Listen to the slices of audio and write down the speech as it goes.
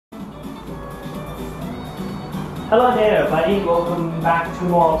Hello there everybody, welcome back to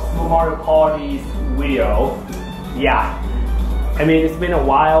more of Super Mario Party's video. Yeah, I mean it's been a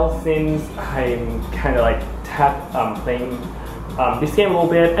while since I'm kind of like playing this game a little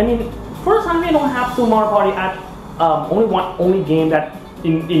bit. I mean, first time we don't have Super Mario Party at only game that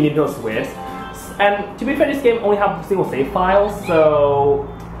in Nintendo Switch. And to be fair, this game only have single save files,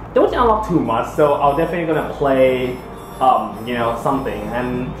 so they won't unlock too much. So I'll definitely gonna play you know, something.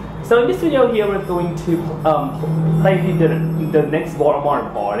 And so in this video here, we're going to play the next Mario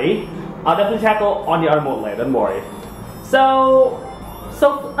Party. I'll definitely tackle on the other mode later, don't worry. So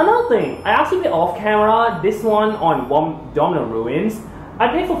another thing, I actually played off camera this one on Domino Ruins. I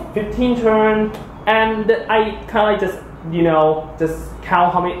played for 15 turns, and I kind of like just, you know, just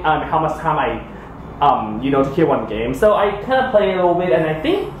count how much time I you know, to kill one game. So I kind of played a little bit, and I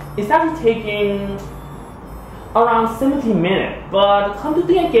think it's actually taking around 70 minutes, but come to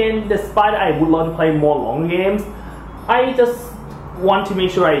think again, despite I would love to play more long games, I just want to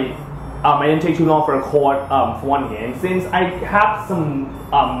make sure I didn't take too long for a record for one game, since I have some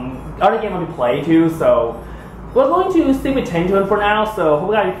other game I want to play too. So we're going to stick with 10 turns for now, so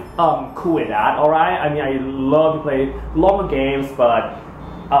hopefully I'm cool with that, alright? I mean, I love to play longer games, but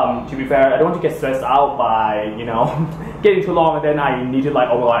to be fair, I don't want to get stressed out by, you know, getting too long and then I need to like,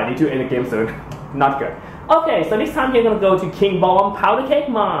 oh well, I need to end the game soon. Not good. Okay, so this time we're gonna go to King Bob-omb Powderkeg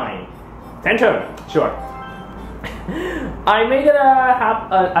Mine. 10 turns, sure. I made it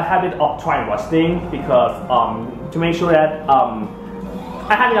a habit of trying watch things because to make sure that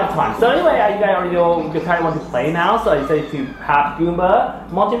I have enough time. So anyway, you guys already know the kind of want to play now. So I decided to have Goomba,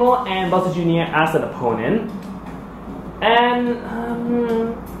 Multimo, and Bowser Jr. as an opponent. And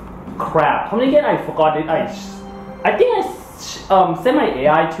crap, how many again? I forgot it. I think I set my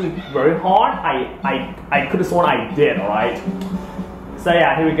AI to very hard. I could have sworn I did, alright? So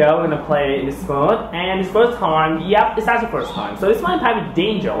yeah, here we go, we're gonna play in this mode. And this first time, yep, it's actually first time. So this might have with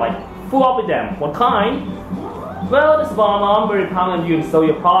danger, like full up with them. What kind? Well, this Bob-omb will depend on you to solve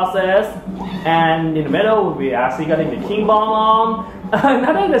your process. And in the middle, we actually got the King Bob-omb.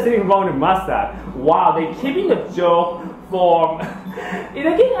 Not that there's anything wrong with mustache. Wow, they're keeping the joke for in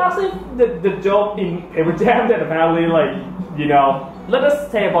the game actually the joke in Paper Jam that apparently, like, you know, let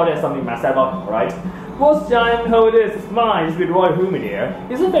us say about it something messed up, alright? Most giant how it is mine is with Roy Human here.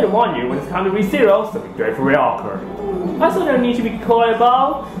 Isn't fair to warn you when it's time to reach zero, so be great for real awkward. I also don't need to be coy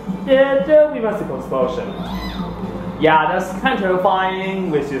about the we must explosion. Yeah, that's kind of terrifying,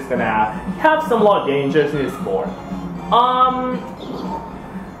 which is gonna have some lot of dangers in this sport. I'm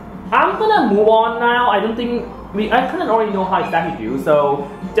gonna move on now. I don't think I kind of already know how exactly do, so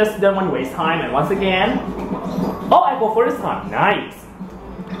just don't want to waste time. And once again, oh, I go for this time. Nice.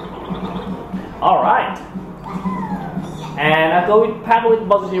 All right. And I go with Pack with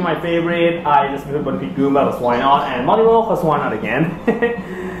Bowser Jr. my favorite. I just moved on to Goomba, because why not? And Multimo, because why not again?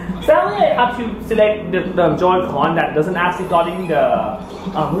 Sadly, I have to select the Joy-Con that doesn't actually got in the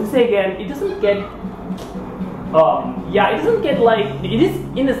what do you say again? It doesn't get yeah, it doesn't get like, it is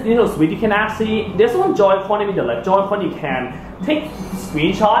in the Nintendo Switch. You can actually, there's one Joy-Con, I mean the left Joy-Con, you can take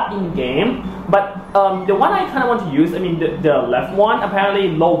screenshot in game, but the one I kind of want to use, I mean the left one, apparently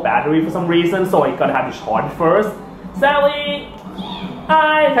low battery for some reason, so I gotta have to charge it first. Sadly,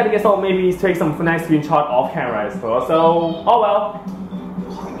 I kind of guess I'll maybe take some nice screenshot off camera as well, so oh well.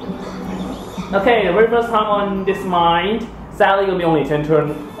 Okay, the very first time on this mine, sadly it'll be only 10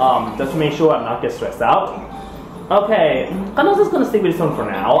 turns, just to make sure I'm not get stressed out. Okay, I'm just gonna stick with this one for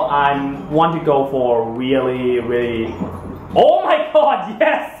now. I want to go for really. Oh my god,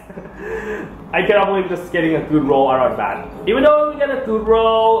 yes! I cannot believe just getting a good roll out of that. Even though we get a good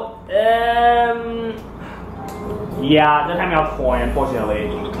roll, yeah, don't have enough coin, unfortunately.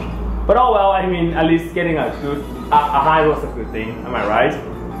 But oh well, I mean, at least getting a high roll is a good thing, am I right?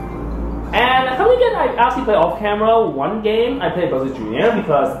 And coming again, I actually play off camera one game. I played Bowser Jr.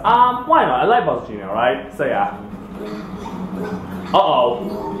 because why not? I like Bowser Jr. right? So yeah.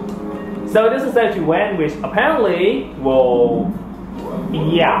 Uh-oh. So this is actually when, which apparently will,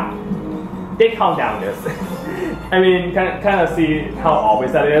 yeah, they count down this. I mean, kind of see how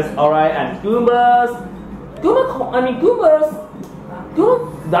obvious that is. All right, and Goomba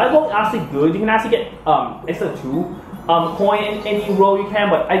dialogue actually good. You can actually get extra 2 coin in any roll you can,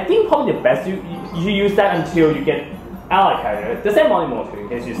 but I think probably the best you use that until you get ally character. The same Multimo too, in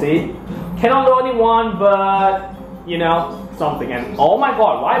case you see. Cannot roll any one, but you know, something. And oh my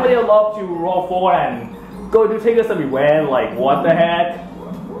god, why would they love to roll forward and go to take us everywhere? Like, what the heck?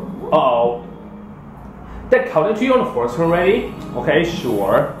 Uh-oh. That counted to you on the first turn already? Okay,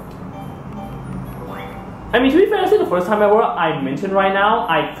 sure. I mean, to be fair, this is the first time ever I mentioned right now.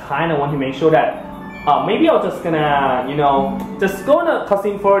 I kind of want to make sure that maybe I'm just gonna, you know, just go in a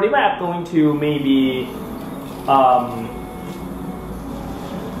cutscene for it. If I'm going to maybe,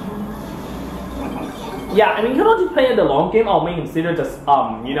 yeah, I mean, if you want to play the long game, I'll may consider just,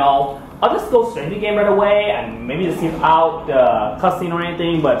 you know, I'll just go straight to the game right away and maybe just skip out the cutscene or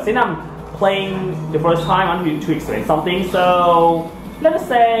anything. But since I'm playing the first time, I'm going to explain something. So let us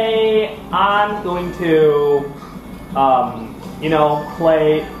say I'm going to, you know,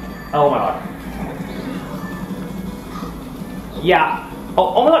 play. Oh my god. Yeah.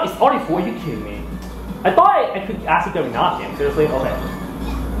 Oh my god, it's already 4. Are you kidding me? I thought I could actually go not game. Seriously? Okay.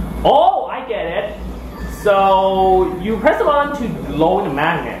 Oh, I get it. So you press the button to lower the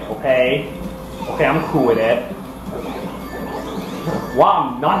magnet, okay? Okay, I'm cool with it.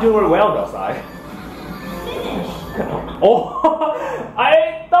 Wow, I'm not doing very well though, side. Oh,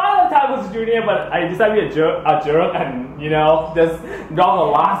 I thought the time was junior, but I decided to be a jerk and, you know, just drop the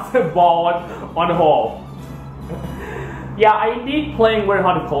last ball on the hole. Yeah, I indeed playing very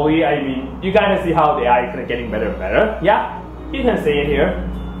hard to Coley. I mean, you guys can see how the AI is kind of getting better and better. Yeah, you can see it here.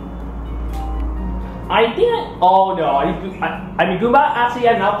 I think, oh no, I mean, Goomba actually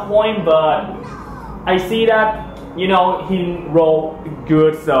had enough point, but I see that, you know, he rolled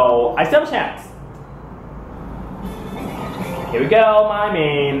good, so I still have a chance. Here we go, my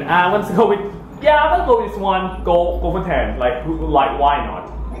main. Let's go with, yeah, I'm gonna go with this one. Go for 10. Like why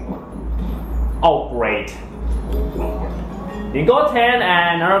not? Oh, great. Then go 10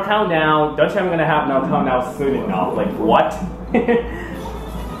 and another countdown. Don't you think I'm gonna have another countdown soon enough? Like what?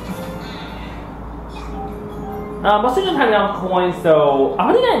 But since I don't have enough coins, so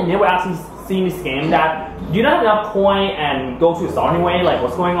I think I never actually seen this game that you don't have enough coin and go to the starting way, like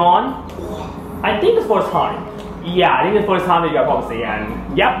what's going on. I think it's first time. Yeah, I think it's the first time that you got probably,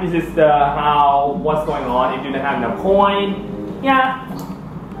 and yep, this is the what's going on if you don't have enough coin. Yeah,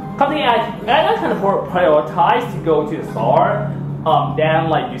 something I kind of prioritize to go to the start. Then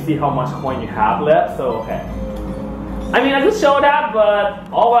like you see how much coin you have left. So okay. I mean I just show that, but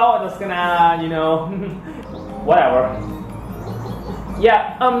oh well, I'm just gonna, you know, whatever.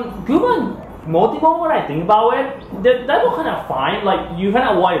 Yeah, Goomba multi-mode, when I think about it, that was kind of fine. Like you kind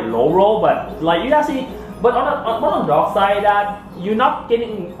of avoid low roll, but like you actually. But on the dark side, that you're not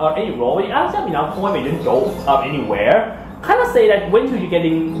getting any roll. You actually have enough coin, but you didn't go anywhere. Kind of say that when you're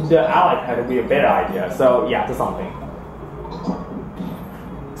getting the ally pad would be a better idea. So yeah, that's something.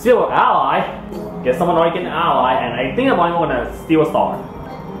 Steal an ally. Get someone already get an ally, and I think I'm gonna steal a star.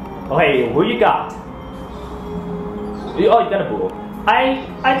 Okay, who you got? Oh, you got a Boo. I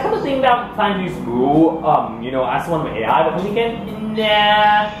kind of think that I'm planning to use Boo, you know, as one of my AI, but again,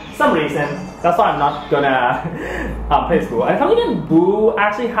 nah, some reason. That's why I'm not gonna play this Boo. And coming in Boo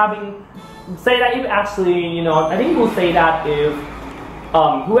actually having say that if actually, you know, I think Boo say that if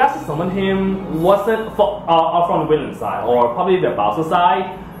who actually summoned him wasn't from the villain side or probably the Bowser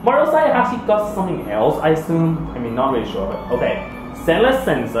side. Mario side actually got something else, I assume. I mean, not really sure, but okay. Sendless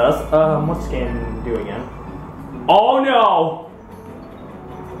Sensors. What's this game do again? Oh no!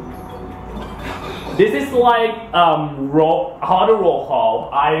 This is like harder roll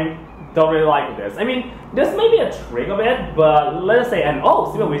call. I don't really like this. I mean, there's maybe a trick of it, but let's say, and oh,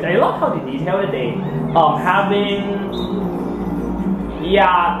 speaking of which, I love how the detail that they having,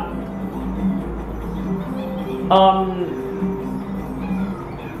 yeah,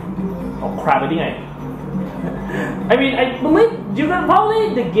 oh crap, I mean, I believe you can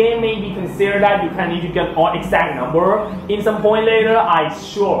probably the game may be considered that you can need to get an exact number in some point later. I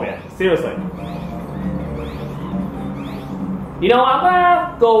sure of it, seriously. You know, I'm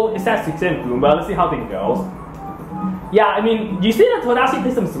gonna go exact 16 Goomba. Let's see how things goes. Yeah, I mean, you see that Toad actually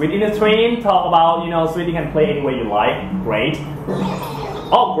play some Sweet in the train. Talk about, you know, Sweet you can play any way you like. Great.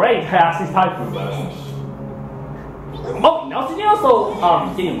 Oh, great. I actually started Goombas. Oh, now you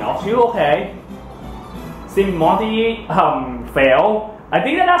also getting now too. Okay. See Monty fail. I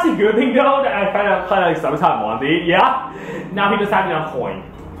think that's actually a good thing though. That I kind of sabotage Monty. Yeah. Now he just has enough coin.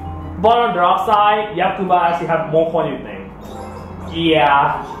 But on the dark side, yeah, Goomba actually have more coin than you think.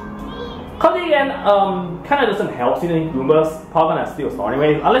 Yeah. Coming again, kind of doesn't help since Goomba's probably gonna steal star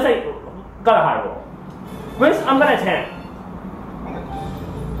anyway, unless I got a high roll. Which I'm gonna attempt.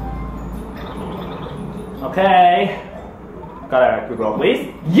 Okay. Got a good roll,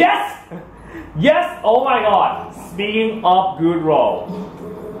 please. Yes! Yes! Oh my god! Speaking of good roll.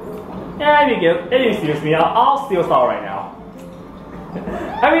 Yeah, if you steals me, I'll steal star right now.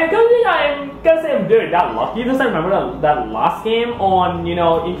 I mean, I don't think I'm gonna say I'm doing that lucky because I remember that last game on, you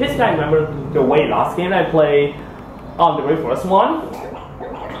know, in case I remember the way last game I played the very first one.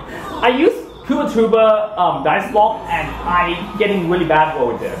 I used Koopa Troopa dice block and I getting really bad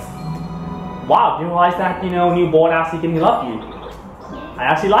roll with this. wow, you realize that, newborn actually can heal up you. I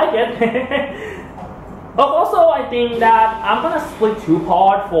actually like it. Also, I think that I'm gonna split 2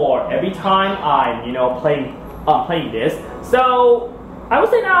 parts for every time I'm, playing this. So I would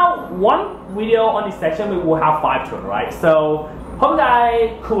say now 1 video on this section we will have 5 turns, right? So hope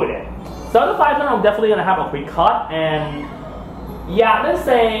that cool with it. So the 5 turns I'm definitely gonna have a quick cut, and yeah, let's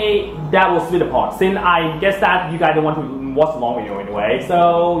say that will split apart since I guess that you guys don't want to watch the long video anyway.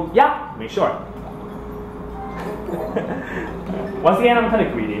 So yeah, make sure. Once again, I'm kind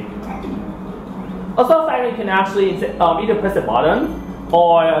of greedy. Also, the fact that you can actually either press the button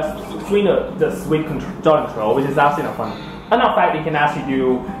or swing the switch control, which is actually not fun. Another fact you can actually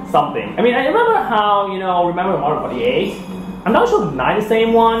do something. I mean, I remember how, remember Mario 48? I'm not sure if 9 is the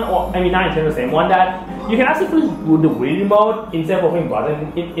same one, or 9 and 10 is the same one, that you can actually put the wheelie mode instead of pressing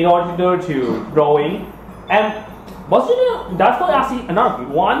button in order to throwing. And that's probably actually another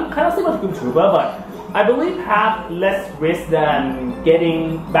good one, kind of similar to Good Tuber, but I believe have less risk than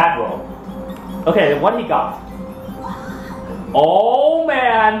getting back row. Okay, what he got? Oh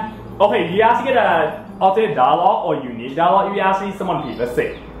man! Okay, you actually get an alternate dialogue or unique dialogue. You actually summon people. Let's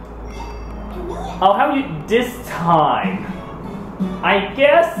see. I'll have you this time. I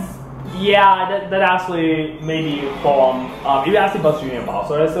guess, yeah, that actually maybe from you actually Buzz Jr. and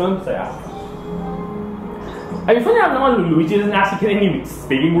Bowser, I assume. So yeah. I mean, funny enough, Luigi doesn't actually get any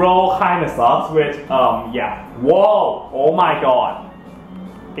speaking role. Kind of sucks. Which yeah. Whoa! Oh my god.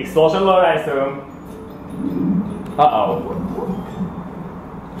 Explosion load, I assume. Uh-oh.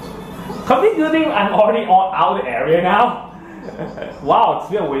 Something good thing I'm already out of the area now. Wow, it's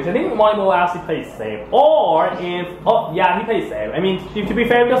been weird. I think Mario will actually play safe. Or if... Oh, yeah, he plays safe. I mean, to be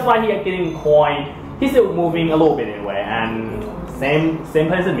fair, just like he getting coin, he's still moving a little bit anyway. And same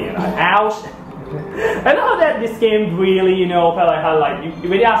place as me. Like, ouch. I know that this game really, felt like how you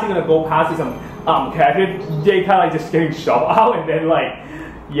really actually gonna go past some characters, they kind of like just getting shoved out and then like,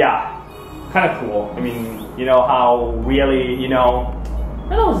 yeah, kind of cool. I mean, how really, I don't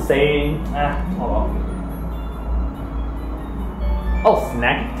know what to say. Hold on. Oh,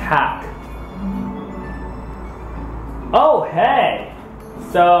 snack attack. Oh, hey.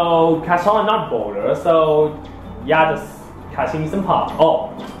 So catch on not boulder. So yeah, just catching some pop.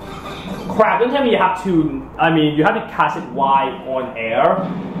 Oh, crap! Don't tell me you have to. I mean, you have to catch it while on air,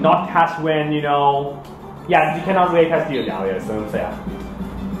 not catch when Yeah, you cannot really catch you down here. So yeah.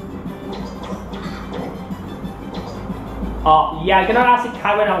 Yeah, you cannot actually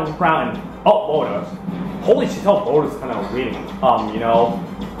catch when on the ground. Oh, boulders. Holy shit, oh, boulders kind of really.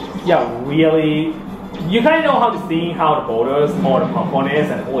 Yeah, really. You kind of know how to see how the boulders or the pumpkin is,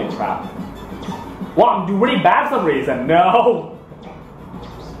 and holy crap. Wow, I'm doing really bad for some reason. No.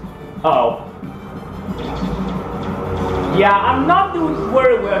 Uh-oh. Yeah, I'm not doing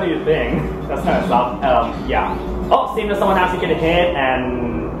very well, do you think? That's kind of suck. Yeah. Oh, seems that someone has to get a hit,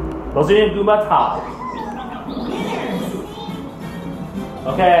 and those didn't do my top.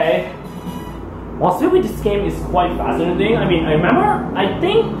 Okay. Well, still with this game is quite fascinating. I mean, I remember, I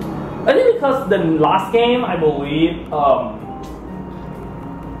think because the last game, I believe,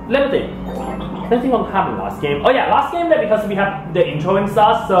 let me think what happened last game. Oh yeah, last game that because we have the intro and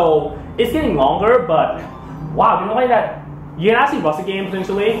stuff, so it's getting longer, but wow, like that, you can actually rush the game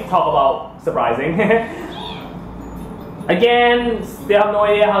potentially. Talk about surprising. Again, still have no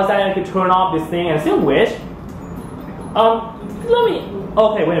idea how I could turn off this thing, and I still wish. Let me.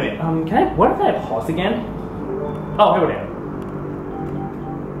 Okay, wait a minute. Where can I pause again? Oh, here we go.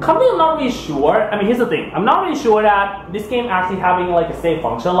 Something I'm not really sure. I mean, here's the thing. I'm not really sure that this game actually having like a save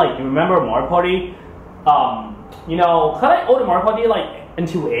function. Like, you remember Mario Party? Kind of older Mario Party, like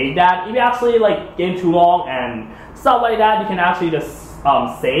until 8, that if you actually like game too long and stuff like that, you can actually just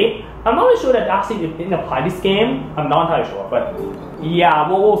save. I'm not really sure that actually didn't apply this game. I'm not entirely sure, but yeah,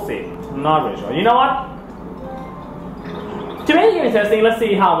 we'll see. I'm not really sure. You know what? To make it interesting, let's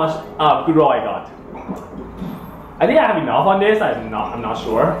see how much good roll I got. I think I have enough on this. I'm not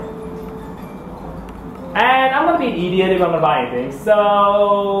sure. And I'm gonna be an idiot if I'm gonna buy anything.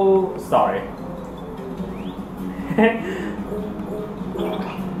 So sorry.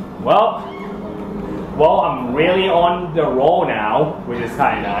 Well, I'm really on the roll now, which is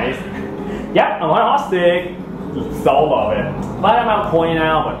kind of nice. Yep, I'm on a hot stick. So love it. But I'm out of coin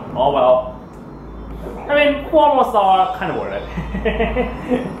now. But oh well. I mean, 4 more star, kind of worth it.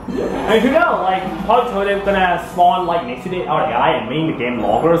 I mean, who knows, like, probably they're gonna spawn like next to the RAI and make the game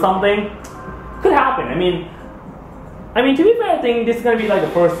longer or something. Could happen. I mean, to be fair, I think this is gonna be like the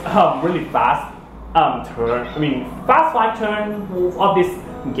first really fast turn. I mean, fast 5 turn of this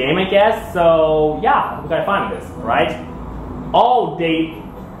game, I guess. So yeah, we gotta find this, right? Oh,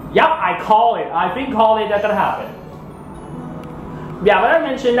 Yep, I call it. I think that's gonna happen. Yeah, but I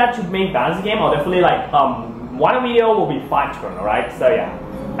mentioned that to make balance game, I'll definitely like one video will be 5 turn, alright? So yeah.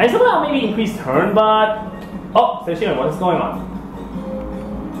 And somehow maybe increase turn, but oh, so what is going on?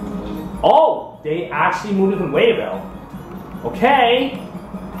 Oh, they actually moved it way well. Okay.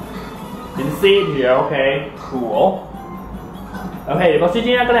 Didn't see it here, okay, cool. Okay, because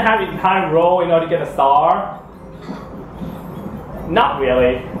you're not gonna have entire row in order to get a star. Not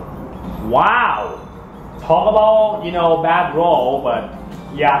really. Wow. Talk about, you know, bad roll, but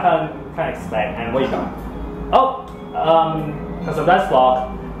yeah, I can't expect. And what you got? Oh, because of that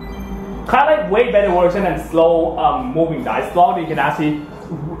slot. Kind of like way better version than slow moving dice slot. You can actually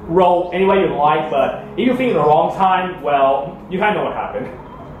roll any way you like, but if you think in the wrong time, well, you kind of know what happened.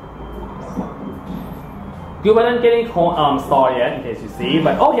 You weren't getting star yet, in case you see,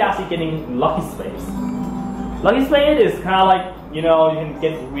 but oh, you're actually getting lucky space. Lucky space is kind of like, you know, you can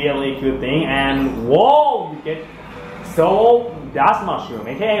get really good thing, and whoa, you get so that's mushroom,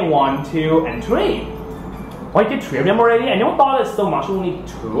 aka 1, 2, and 3. Oh, you get 3 of them already. I never thought it's so mushroom only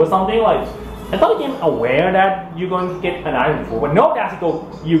 2 or something. Like I thought the game aware that you're going to get an item before, but no, they actually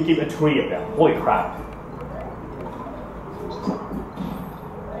go you give a 3 of them. Holy crap!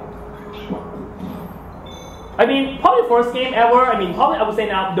 I mean, probably the first game ever. I mean, probably I would say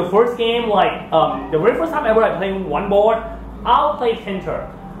now the first game, like the very first time ever I played one board, I'll play 10 turn.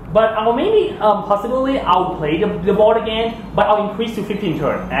 But I'll maybe possibly I'll play the board again, but I'll increase to 15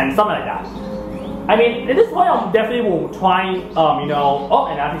 turn and something like that. I mean, at this point, I definitely will try, you know. Oh,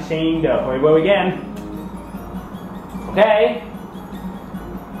 and I have to change the variable again. Okay.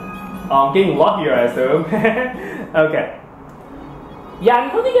 Getting luckier, I assume. Okay. Yeah,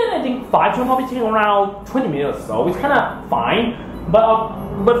 I'm currently getting, I think, 5 turn probably taking around 20 minutes or so. It's kind of fine, but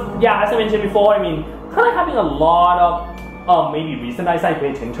yeah, as I mentioned before, I mean, kind of having a lot of maybe reason I started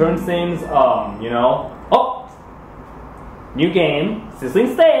playing 10 turn since, you know. Oh, new game,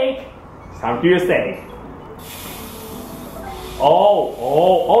 sizzling steak. Time to do your steak.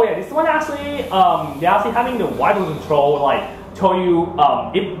 Oh yeah, this one actually, they're actually having the wiper control, like, tell you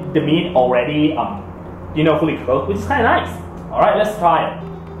if the meat already, you know, fully cooked, which is kind of nice. Alright, let's try it.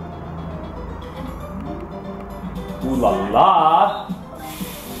 Ooh la la.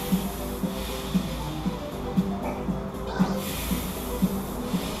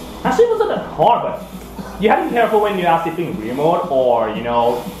 Actually, it wasn't that hard, but you have to be careful when you're actually playing remote, or, you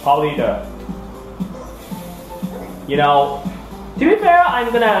know, probably the, you know, to be fair, I'm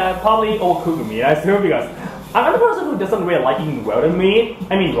gonna probably overcook the meat, I assume, because I'm the person who doesn't really like eating well done meat.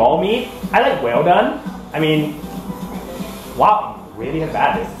 I mean, raw meat. I like well done. I mean, wow, I'm really bad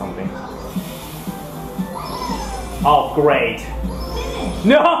at this or something. Oh, great.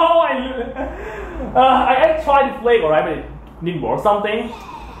 No, I tried the flavor, right, but it didn't work something.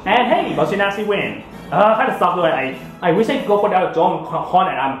 And hey, but she actually win. Kind of sucks, I wish I could go for that John Con,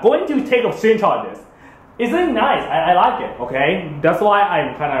 and I'm going to take a screenshot of this. Isn't it nice? I like it, okay? That's why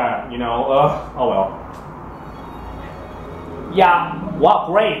I'm kind of, you know, oh well. Yeah, wow,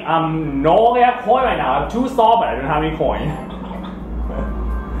 great. No, I have coin right now. I have 2 stars, but I don't have any coin.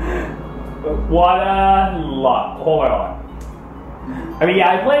 What a luck. Oh my god. I mean,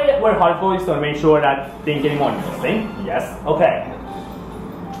 yeah, I play it very hard for you to make sure that things getting more interesting. Yes, okay.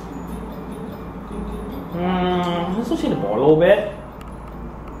 Let's switch the board a little bit.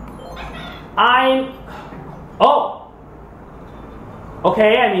 Oh!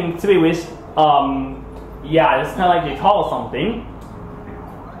 Okay, I mean, to be wished, yeah, it's kind of like they call something.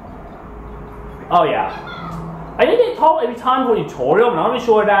 Oh yeah. I think they talk every time for tutorial, but I'm not really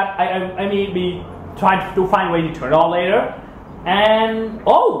sure that I may be trying to find a way to turn it on later. And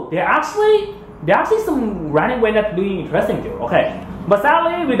oh, there actually some random way that's doing interesting too. Okay. But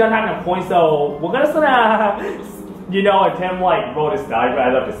sadly we don't have enough points, so we're just gonna you know, attempt like roll this die, but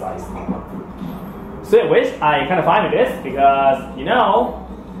I love this size. So I wish I kinda find this because, you know,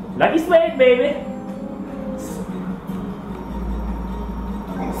 lucky spade baby.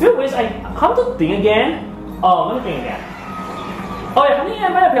 Still wish I come to think again. Let me think again. Oh yeah, I think I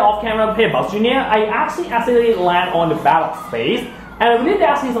might have played off camera, play Bowser Jr. I actually accidentally land on the battle space, and we did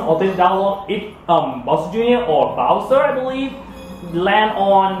actually some alternate download. If Bowser Jr. or Bowser, I believe, land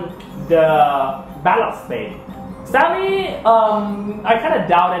on the battle space. Sadly, I kind of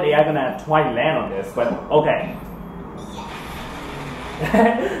doubt that they are gonna try to land on this, but okay.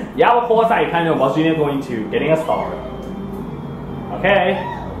 Yeah, of course, I kind of was Jr. going to getting a star.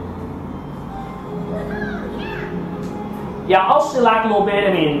 Okay. Yeah, I'll select a little bit.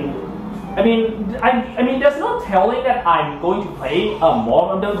 I mean, there's no telling that I'm going to play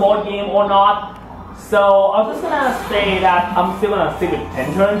more of the board game or not. So I'm just gonna say that I'm still gonna stick with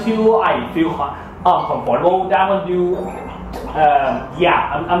 10 turn until I feel comfortable that I'm gonna do,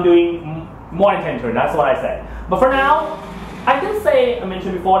 yeah, I'm doing more than 10 turn, that's what I said. But for now, I did say, I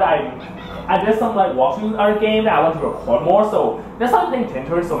mentioned before that I did some like walkthrough other game that I want to record more, so that's why I'm playing 10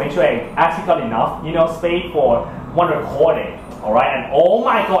 turns, so make sure I actually got enough, you know, space for one recording, alright? And oh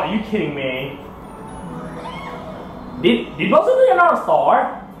my god, are you kidding me? Did Bob-omb get another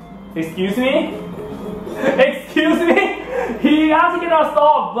star? Excuse me? Excuse me? He actually get another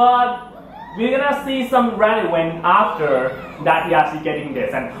star, but we're gonna see some random win after that he actually getting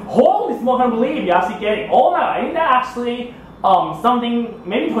this. And holy smoke, I can't believe he actually getting, oh my god, isn't that actually something,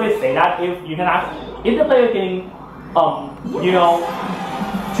 maybe please say that if you can actually, if the player getting, you know,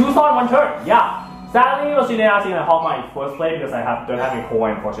 2 stars in 1 turn, yeah. Sadly, was actually gonna help my first play because I don't have any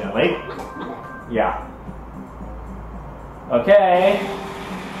coin, unfortunately. Yeah. Okay.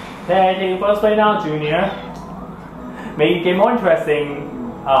 Okay, taking first play now, Junior. Make it more interesting.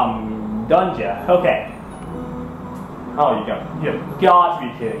 Don't ya? Okay. Oh, you've got to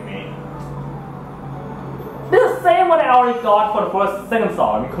be kidding me. This is the same one I already got for the second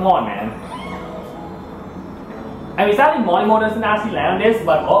star. I mean, come on, man. I mean, sadly, Monimo doesn't actually land this,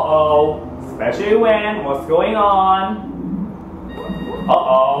 but uh-oh. Especially when, what's going on?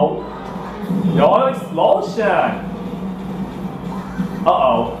 Uh-oh. No explosion.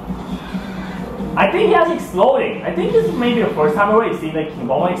 Uh-oh. I think he has exploding. I think this is maybe the first time I've already seen the King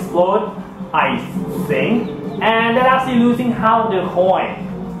Bomb explode. I think. And they're actually losing half the coin.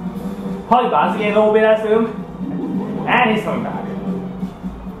 Probably bouncing a little bit, I assume. And he's coming back.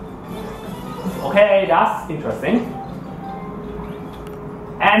 Okay, that's interesting.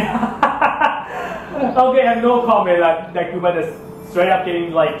 And okay, I have no comment that Kuba is straight up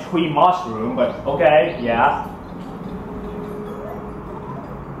getting like 3 mushroom, but okay, yeah.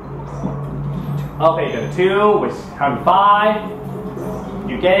 Okay, the 2, which comes 5.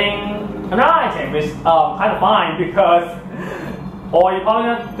 You're getting another item, which kind of fine because, or you're probably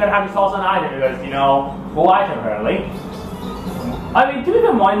not gonna have to toss an item because you know full item apparently. I mean, to be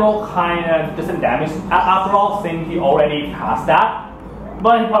fair, Monimo kind of doesn't damage after all, since he already passed that.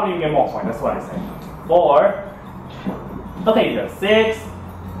 But he probably get more points, that's what I say. 4. Okay, the 6.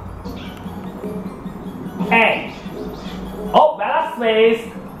 8. Oh, balance space.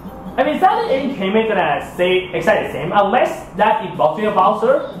 I mean, sadly, any payment gonna say exactly the same, unless that it blocks your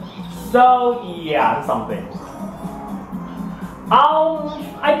Bowser. So yeah, that's something.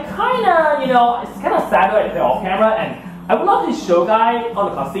 I kinda, you know, it's kinda sad that I play off camera, and I would love to show guys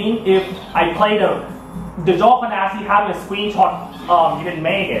on the cutscene if I play the job and actually having a screenshot. You didn't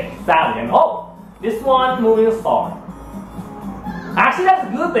make it, sadly. And oh, this one moving star. Actually, that's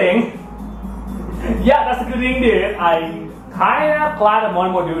a good thing. Yeah, that's a good thing, dude. I'm kinda glad that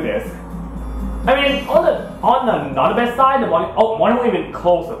Monimo do this. I mean, on the not the best side, the Monimo even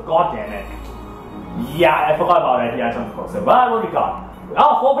closer. God damn it. Yeah, I forgot about it. Yeah, jump closer. But what we got?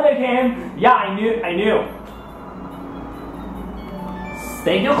 Oh, 4-player game. Yeah, I knew.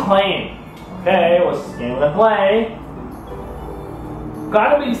 Stake your claim. Okay, what's this game gonna play?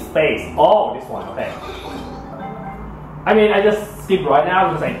 Gotta be space. Oh, this one. Okay. I mean, I just skip right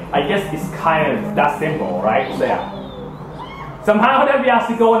now because I guess it's kind of that simple, right? So yeah. Somehow that we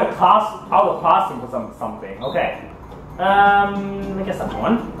actually go in a class out of classroom for something. Okay. I guess that's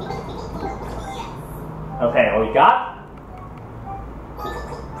one. Okay, what we got?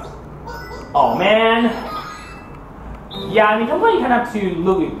 Oh man. Yeah, I mean, sometimes you kind of have to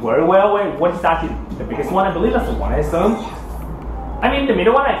look very well what is actually the biggest one. I believe that's the one I assume. I mean, the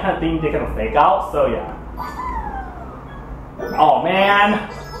middle one I kind of think they're gonna fake out, so yeah. Oh man.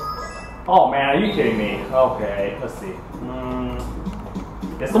 Oh man, are you kidding me? Okay, let's see.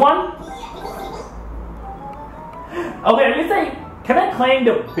 This one? Okay, let me say, can I claim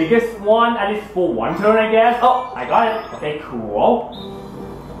the biggest one at least for 1 turn, I guess? Oh, I got it. Okay, cool.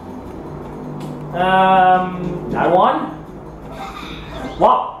 That one?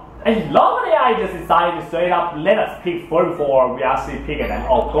 Wow. I love the AI just decided to straight up let us pick first before we actually pick it, and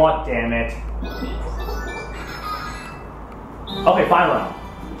oh god damn it. Okay, final round.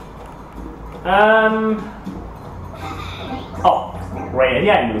 Oh, great,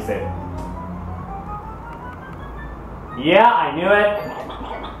 yeah, I lose it. Yeah, I knew it.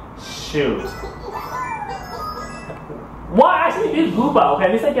 Shoot. Well, actually did Gooba, okay,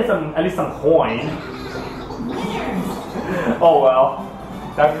 at least I get at least some coin. Oh well.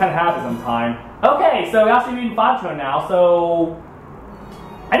 That kind of happens sometime. Okay, so we actually read 5 turn now, so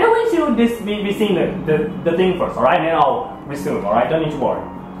I don't want you to be seeing the thing first, alright? And then I'll resume, alright? Don't need to worry.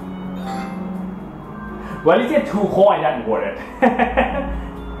 Well, at least get 2 coins, that's worth it.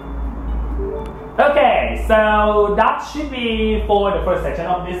 Okay, so that should be for the first section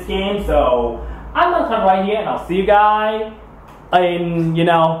of this game. So I'm gonna cut right here, and I'll see you guys in the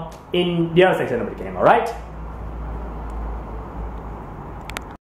other section of the game. All right.